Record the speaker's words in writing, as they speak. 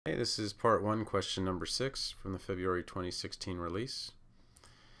Hey, this is part 1, question number 6 from the February 2016 release.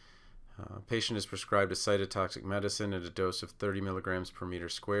 Patient is prescribed a cytotoxic medicine at a dose of 30 milligrams per meter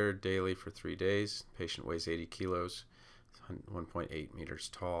squared daily for 3 days. Patient weighs 80 kilos, 1.8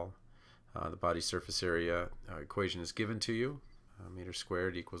 meters tall. The body surface area equation is given to you. Meter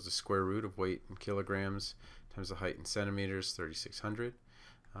squared equals the square root of weight in kilograms times the height in centimeters, 3,600.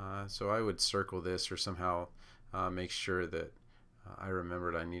 So I would circle this or somehow make sure that I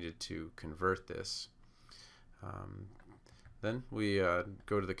remembered I needed to convert this. Then we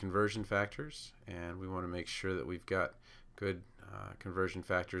go to the conversion factors, and we want to make sure that we've got good conversion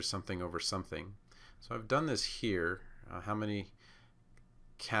factors, something over something. So I've done this here. How many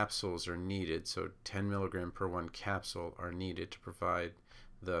capsules are needed? So 10 milligram per 1 capsule are needed to provide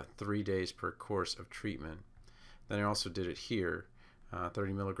the 3 days per course of treatment. Then I also did it here,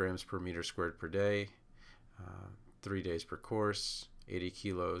 30 milligrams per meter squared per day, 3 days per course, 80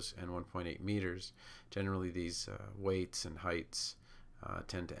 kilos and 1.8 meters. Generally these weights and heights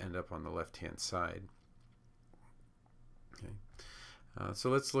tend to end up on the left hand side. Okay.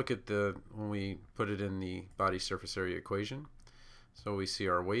 So let's look at when we put it in the body surface area equation. So we see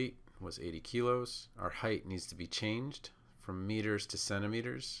our weight was 80 kilos. Our height needs to be changed from meters to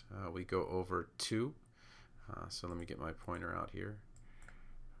centimeters. We go over 2. So let me get my pointer out here.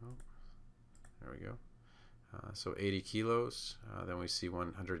 Oh, there we go. So 80 kilos, then we see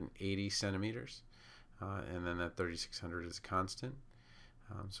 180 centimeters, and then that 3,600 is a constant.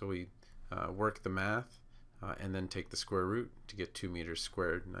 So we work the math and then take the square root to get 2 meters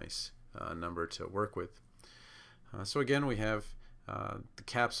squared. Nice number to work with. So again, we have the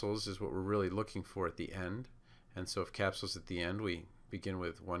capsules is what we're really looking for at the end. And so if capsules at the end, we begin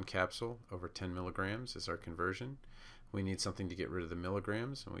with 1 capsule over 10 milligrams as our conversion. We need something to get rid of the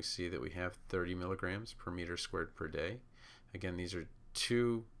milligrams, and we see that we have 30 milligrams per meter squared per day. Again, these are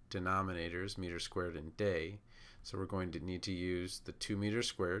 2 denominators, meter squared and day, so we're going to need to use the 2 meters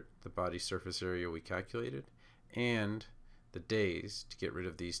squared, the body surface area we calculated, and the days to get rid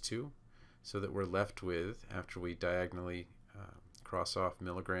of these 2, so that we're left with, after we diagonally cross off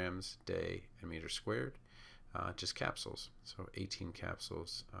milligrams, day, and meter squared, just capsules. So 18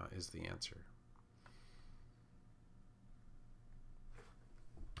 capsules is the answer.